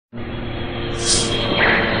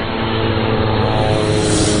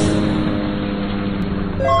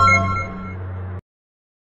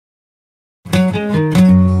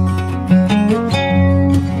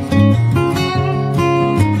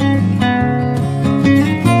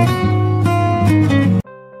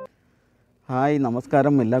Hi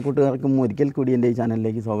നമസ്കാരം എല്ലാ കൂട്ടുകാർക്കും ഒരിക്കൽ കൂടി എൻ്റെ ഈ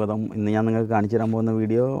ചാനലിലേക്ക് സ്വാഗതം. ഇന്ന് ഞാൻ നിങ്ങൾക്ക് കാണിച്ചു തരാൻ പോകുന്ന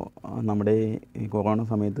വീഡിയോ നമ്മുടെ ഈ കൊറോണ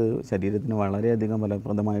സമയത്ത് ശരീരത്തിന് വളരെയധികം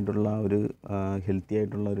ഫലപ്രദമായിട്ടുള്ള ഒരു ഹെൽത്തി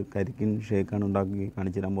ആയിട്ടുള്ള ഒരു കരിക്കിൻ ഷേക്കാണ് ഉണ്ടാക്കി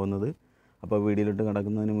കാണിച്ചു തരാൻ പോകുന്നത്. അപ്പോൾ വീഡിയോയിലോട്ട്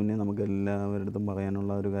കിടക്കുന്നതിന് മുന്നേ നമുക്ക് എല്ലാവരുടെ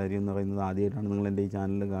പറയാനുള്ള ഒരു കാര്യം എന്ന് പറയുന്നത്, ആദ്യമായിട്ടാണ് നിങ്ങൾ എൻ്റെ ഈ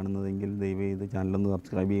ചാനൽ കാണുന്നതെങ്കിൽ ദയവ് ചെയ്ത് ചാനലൊന്ന്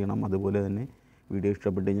സബ്സ്ക്രൈബ് ചെയ്യണം. അതുപോലെ തന്നെ വീഡിയോ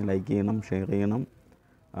ഇഷ്ടപ്പെട്ട് കഴിഞ്ഞാൽ ലൈക്ക് ചെയ്യണം, ഷെയർ ചെയ്യണം.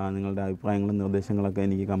 നിങ്ങളുടെ അഭിപ്രായങ്ങളും നിർദ്ദേശങ്ങളൊക്കെ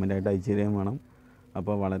എനിക്ക് കമൻറ്റായിട്ട് അയച്ചു തരാൻ വേണം.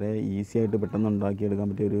 അപ്പോൾ വളരെ ഈസി ആയിട്ട് പെട്ടെന്ന് ഉണ്ടാക്കിയെടുക്കാൻ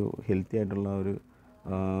പറ്റിയ ഒരു ഹെൽത്തി ആയിട്ടുള്ള ഒരു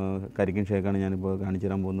കരിക്കിൻ ഷേക്കാണ് ഞാനിപ്പോൾ കാണിച്ചു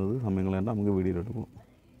തരാൻ പോകുന്നത്. സമയങ്ങൾ വേണ്ട, നമുക്ക് വീഡിയോയിലോട്ട് പോകാം.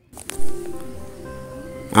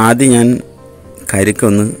 ആദ്യം ഞാൻ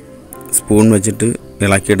കരിക്കൊന്ന് സ്പൂൺ വെച്ചിട്ട്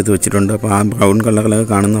ഇളക്കിയെടുത്ത് വെച്ചിട്ടുണ്ട്. അപ്പോൾ ആ ബ്രൗൺ കളറിലൊക്കെ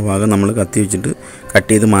കാണുന്ന ഭാഗം നമ്മൾ കത്തി വെച്ചിട്ട്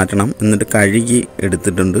കട്ട് ചെയ്ത് മാറ്റണം. എന്നിട്ട് കഴുകി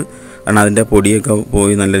എടുത്തിട്ടുണ്ട്. കാരണം അതിൻ്റെ പൊടിയൊക്കെ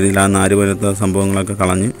പോയി നല്ല രീതിയിൽ ആ നാര് പോലത്തെ സംഭവങ്ങളൊക്കെ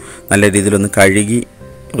കളഞ്ഞ് നല്ല രീതിയിലൊന്ന് കഴുകി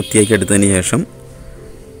വൃത്തിയാക്കി എടുത്തതിന് ശേഷം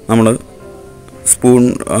നമ്മൾ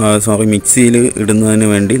മിക്സിയിൽ ഇടുന്നതിന്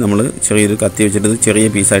വേണ്ടി നമ്മൾ ചെറിയൊരു കത്തി വെച്ചിട്ട് ചെറിയ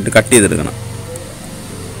പീസായിട്ട് കട്ട് ചെയ്തെടുക്കണം.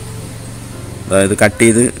 അതായത് കട്ട്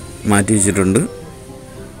ചെയ്ത് മാറ്റി വെച്ചിട്ടുണ്ട്.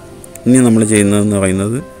 ഇനി നമ്മൾ ചെയ്യുന്നതെന്ന്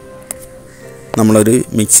പറയുന്നത്, നമ്മളൊരു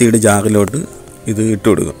മിക്സിയുടെ ജാറിലോട്ട് ഇത് ഇട്ട്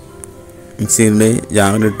കൊടുക്കും. മിക്സിയുടെ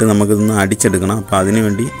ജാറിലിട്ട് നമുക്കിതൊന്ന് അടിച്ചെടുക്കണം. അപ്പോൾ അതിന്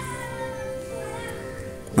വേണ്ടി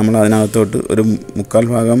നമ്മൾ അതിനകത്തോട്ട് ഒരു 3/4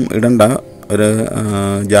 ഭാഗം ഇടണ്ട, ഒരു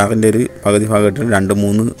ജാറിൻ്റെ ഒരു പകുതി ഭാഗം ഇട്ട്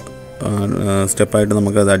 2-3 സ്റ്റെപ്പായിട്ട്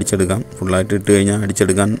നമുക്കത് അടിച്ചെടുക്കാം. ഫുള്ളായിട്ട് ഇട്ട് കഴിഞ്ഞാൽ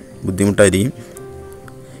അടിച്ചെടുക്കാൻ ബുദ്ധിമുട്ടായിരിക്കും.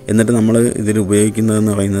 എന്നിട്ട് നമ്മൾ ഇതിൽ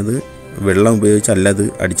ഉപയോഗിക്കുന്നതെന്ന് പറയുന്നത്, വെള്ളം ഉപയോഗിച്ചല്ല ഇത്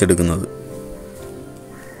അടിച്ചെടുക്കുന്നത്.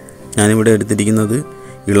 ഞാനിവിടെ എടുത്തിരിക്കുന്നത്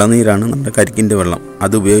ഇളനീരാണ്, നമ്മുടെ കരിക്കിൻ്റെ വെള്ളം.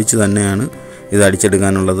 അത് ഉപയോഗിച്ച് തന്നെയാണ് ഇത്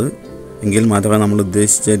അടിച്ചെടുക്കാനുള്ളത്. എങ്കിൽ മാത്രമേ നമ്മൾ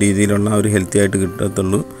ഉദ്ദേശിച്ച രീതിയിലുള്ള ഒരു ഹെൽത്തി ആയിട്ട്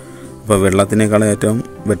കിട്ടത്തുള്ളൂ. അപ്പോൾ വെള്ളത്തിനേക്കാളും ഏറ്റവും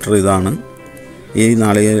ബെറ്റർ ഇതാണ്. ഈ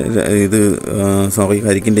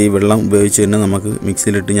കരിക്കിൻ്റെ ഈ വെള്ളം ഉപയോഗിച്ച് തന്നെ നമുക്ക്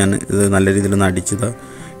മിക്സിയിലിട്ട് ഞാൻ ഇത് നല്ല രീതിയിലൊന്ന് അടിച്ചത്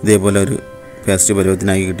ഇതേപോലെ ഒരു പേസ്റ്റ്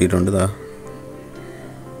പരുവത്തിനാക്കി കിട്ടിയിട്ടുണ്ട്.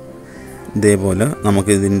 ഇതേപോലെ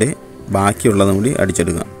നമുക്കിതിൻ്റെ ബാക്കിയുള്ളതും കൂടി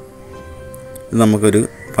അടിച്ചെടുക്കാം. ഇത് നമുക്കൊരു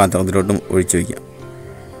പാത്രത്തിലോട്ടും ഒഴിച്ചു വയ്ക്കാം.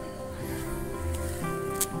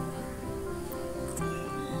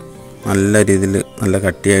 നല്ല രീതിയിൽ നല്ല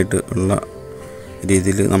കട്ടിയായിട്ട് ഉള്ള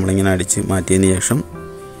രീതിയിൽ നമ്മളിങ്ങനെ അടിച്ച് മാറ്റിയതിന് ശേഷം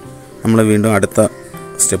നമ്മൾ വീണ്ടും അടുത്ത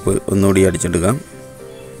സ്റ്റെപ്പ് ഒന്നുകൂടി അടിച്ചെടുക്കാം.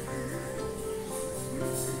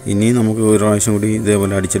 ഇനി നമുക്ക് ഒരു പ്രാവശ്യം കൂടി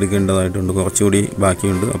ഇതേപോലെ അടിച്ചെടുക്കേണ്ടതായിട്ടുണ്ട്, കുറച്ചുകൂടി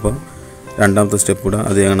ബാക്കിയുണ്ട്. അപ്പോൾ രണ്ടാമത്തെ സ്റ്റെപ്പ് കൂടെ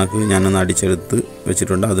അതേ കണക്ക് ഞാനൊന്ന് അടിച്ചെടുത്ത്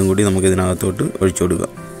വെച്ചിട്ടുണ്ട്. അതും കൂടി നമുക്ക് ഇതിനകത്തോട്ട് ഒഴിച്ചു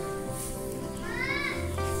കൊടുക്കാം.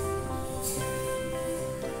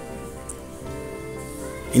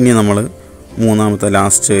 ഇനി നമ്മൾ മൂന്നാമത്തെ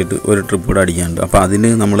ലാസ്റ്റായിട്ട് ഒരു ട്രിപ്പ് കൂടെ അടിക്കാനുണ്ട്. അപ്പോൾ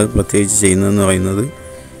അതിന് നമ്മൾ പ്രത്യേകിച്ച് ചെയ്യുന്നതെന്ന് പറയുന്നത്,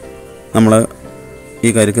 നമ്മൾ ഈ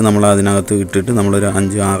കരിക്ക് നമ്മൾ അതിനകത്ത് ഇട്ടിട്ട് നമ്മളൊരു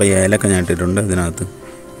 5-6 ഏലക്ക ഞാൻ ഇട്ടിട്ടുണ്ട് അതിനകത്ത്.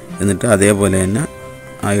 എന്നിട്ട് അതേപോലെ തന്നെ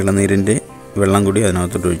ആ ഇളനീരിൻ്റെ വെള്ളം കൂടി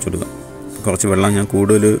അതിനകത്തോട്ട് ഒഴിച്ചു കൊടുക്കാം. കുറച്ച് വെള്ളം ഞാൻ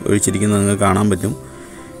കൂടുതൽ ഒഴിച്ചിരിക്കുന്നത് നിങ്ങൾക്ക് കാണാൻ പറ്റും.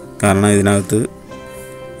 കാരണം ഇതിനകത്ത്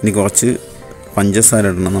ഇനി കുറച്ച് പഞ്ചസാര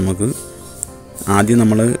ഇടണം നമുക്ക്. ആദ്യം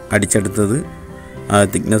നമ്മൾ അടിച്ചെടുത്തത് ആ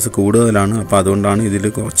തിക്നെസ് കൂടുതലാണ്. അപ്പോൾ അതുകൊണ്ടാണ് ഇതിൽ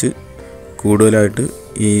കുറച്ച് കൂടുതലായിട്ട്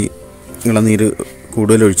ഈ ഇളനീര്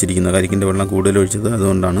കൂടുതൽ ഒഴിച്ചിരിക്കുന്നത്, കരിക്കിൻ്റെ വെള്ളം കൂടുതൽ ഒഴിച്ചത്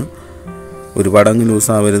അതുകൊണ്ടാണ്. ഒരുപാടങ്ങ്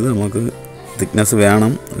ലൂസാവരുത്, നമുക്ക് തിക്നെസ്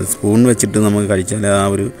വേണം. സ്പൂൺ വെച്ചിട്ട് നമുക്ക് കഴിച്ചാൽ ആ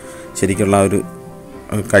ഒരു ശരിക്കുള്ള ആ ഒരു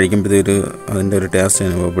കഴിക്കുമ്പോഴത്തേക്ക് അതിൻ്റെ ഒരു ടേസ്റ്റ്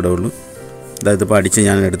അനുഭവപ്പെടുകയുള്ളൂ. അതായത് ഇപ്പോൾ അടിച്ച്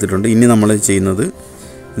ഞാൻ എടുത്തിട്ടുണ്ട്. ഇനി നമ്മൾ ചെയ്യുന്നത്,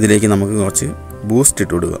 ഇതിലേക്ക് നമുക്ക് കുറച്ച് ബൂസ്റ്റ്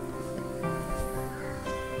ഇട്ട് കൊടുക്കുക.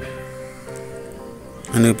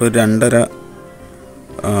 ഞാനിപ്പോൾ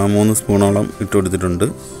 2.5-3 സ്പൂണോളം ഇട്ട് കൊടുത്തിട്ടുണ്ട്.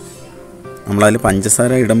 നമ്മളതിൽ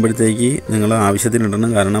പഞ്ചസാര ഇടുമ്പോഴത്തേക്ക് നിങ്ങൾ ആവശ്യത്തിന് ഇടണം.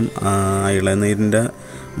 കാരണം ഇളനീരിൻ്റെ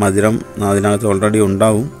മധുരം അതിനകത്ത് ഓൾറെഡി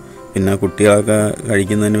ഉണ്ടാവും. പിന്നെ കുട്ടികളൊക്കെ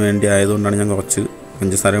കഴിക്കുന്നതിന് വേണ്ടി ആയതുകൊണ്ടാണ് ഞാൻ കുറച്ച്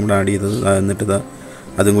പഞ്ചസാര കൂടെ ആഡ് ചെയ്തത്. എന്നിട്ട്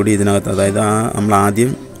അതും കൂടി ഇതിനകത്ത്, അതായത് നമ്മൾ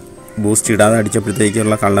ആദ്യം ബൂസ്റ്റ് ഇടാതെ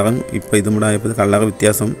അടിച്ചപ്പോഴത്തേക്കുള്ള കളറും ഇപ്പോൾ ഇതും കൂടെ ആയപ്പോൾ കളർ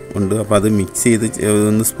വ്യത്യാസം ഉണ്ട്. അപ്പോൾ അത് മിക്സ് ചെയ്ത്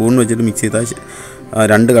ഒന്ന് സ്പൂൺ വെച്ചിട്ട് മിക്സ് ചെയ്താൽ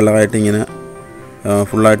 2 കളറായിട്ട് ഇങ്ങനെ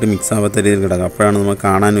ഫുള്ളായിട്ട് മിക്സ് ആവാത്ത രീതിയിൽ കിടക്കുക. അപ്പോഴാണ് നമുക്ക്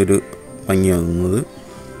കാണാനൊരു ഭംഗി വന്നത്.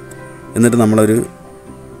 എന്നിട്ട് നമ്മളൊരു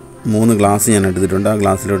 3 ഗ്ലാസ് ഞാൻ എടുത്തിട്ടുണ്ട്. ആ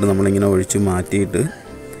ഗ്ലാസ്സിലോട്ട് നമ്മളിങ്ങനെ ഒഴിച്ച് മാറ്റിയിട്ട്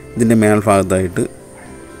ഇതിൻ്റെ മേൽഭാഗത്തായിട്ട്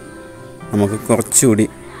നമുക്ക് കുറച്ചുകൂടി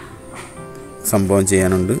സംഭവം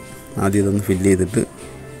ചെയ്യാനുണ്ട്. ആദ്യം ഇതൊന്ന് ഫില്ല് ചെയ്തിട്ട്,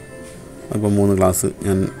 അപ്പോൾ 3 ഗ്ലാസ്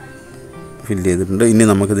ഞാൻ ഫില്ല് ചെയ്തിട്ടുണ്ട്. ഇനി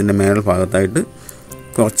നമുക്കിതിൻ്റെ മേൽഭാഗത്തായിട്ട്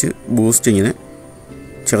കുറച്ച് ബൂസ്റ്റ് ഇങ്ങനെ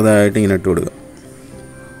ചെറുതായിട്ട് ഇങ്ങനെ ഇട്ട് കൊടുക്കുക.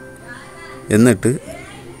 എന്നിട്ട്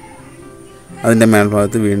അതിൻ്റെ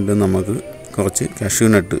മേൽഭാഗത്ത് വീണ്ടും നമുക്ക് കുറച്ച് കാഷ്യൂ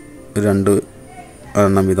നട്ട് 2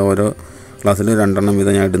 എണ്ണം വീതം, ഓരോ ഗ്ലാസ്സിൽ 2 എണ്ണം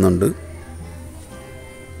വീതം ഞാൻ ഇടുന്നുണ്ട്.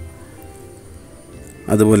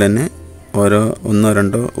 അതുപോലെ തന്നെ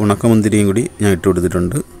 1-2 ഉണക്കമുന്തിരിയും കൂടി ഞാൻ ഇട്ട്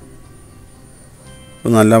കൊടുത്തിട്ടുണ്ട്.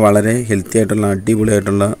 നല്ല വളരെ ഹെൽത്തി ആയിട്ടുള്ള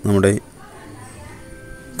അടിപൊളിയായിട്ടുള്ള നമ്മുടെ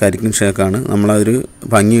കരിക്കിൻ ഷേക്കാണ്. നമ്മളതൊരു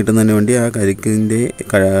ഭംഗി കിട്ടുന്നതിന് വേണ്ടി ആ കരിക്കിൻ്റെ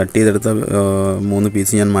കട്ട് ചെയ്തെടുത്ത 3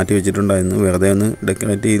 പീസ് ഞാൻ മാറ്റി വെച്ചിട്ടുണ്ടായിരുന്നു. വെറുതെ ഒന്ന്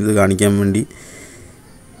ഡെക്കറേറ്റ് ചെയ്ത് കാണിക്കാൻ വേണ്ടി,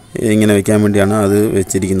 ഇങ്ങനെ വെക്കാൻ വേണ്ടിയാണ് അത്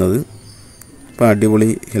വെച്ചിരിക്കുന്നത്. അപ്പോൾ അടിപൊളി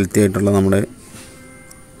ഹെൽത്തി ആയിട്ടുള്ള നമ്മുടെ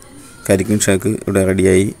കരിക്കിൻ ഷേക്ക് ഇവിടെ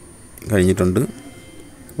റെഡിയായി കഴിഞ്ഞിട്ടുണ്ട്.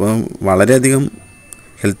 അപ്പോൾ വളരെയധികം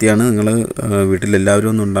ഹെൽത്തിയാണ്. നിങ്ങൾ വീട്ടിലെല്ലാവരും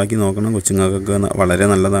ഒന്ന് ഉണ്ടാക്കി നോക്കണം. കൊച്ചുങ്ങൾക്കൊക്കെ വളരെ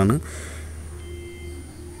നല്ലതാണ്.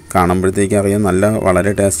 കാണുമ്പോഴത്തേക്ക് അറിയാം,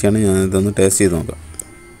 വളരെ ടേസ്റ്റിയാണ്. ഞാൻ ഇതൊന്ന് ടേസ്റ്റ് ചെയ്ത് നോക്കാം.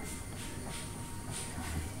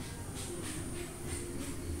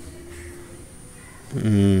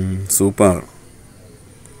 സൂപ്പർ,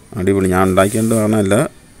 അടിപൊളി. ഞാൻ ഉണ്ടാക്കിയത് പറഞ്ഞല്ല,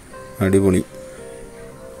 അടിപൊളി.